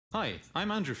Hi,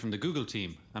 I'm Andrew from the Google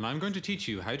team, and I'm going to teach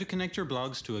you how to connect your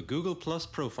blogs to a Google Plus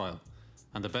profile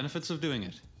and the benefits of doing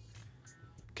it.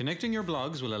 Connecting your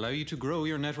blogs will allow you to grow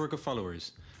your network of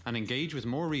followers and engage with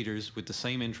more readers with the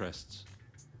same interests.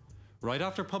 Right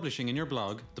after publishing in your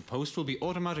blog, the post will be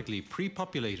automatically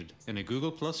pre-populated in a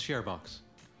Google Plus share box.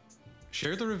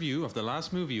 Share the review of the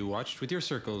last movie you watched with your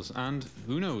circles and,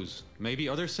 who knows, maybe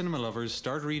other cinema lovers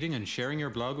start reading and sharing your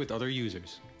blog with other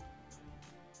users.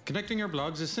 Connecting your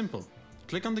blogs is simple.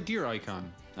 Click on the gear icon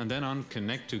and then on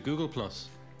Connect to Google+.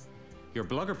 Your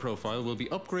Blogger profile will be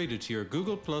upgraded to your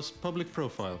Google+ public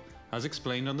profile as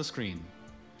explained on the screen.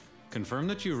 Confirm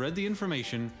that you read the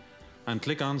information and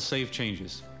click on Save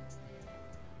Changes.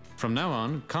 From now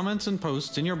on, comments and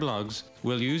posts in your blogs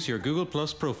will use your Google+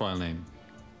 profile name.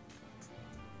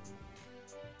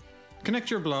 Connect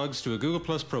your blogs to a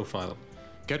Google+ profile.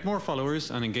 Get more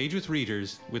followers and engage with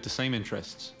readers with the same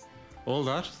interests. All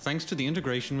that thanks to the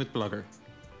integration with Blogger.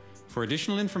 For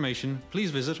additional information,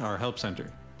 please visit our Help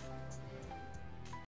Center.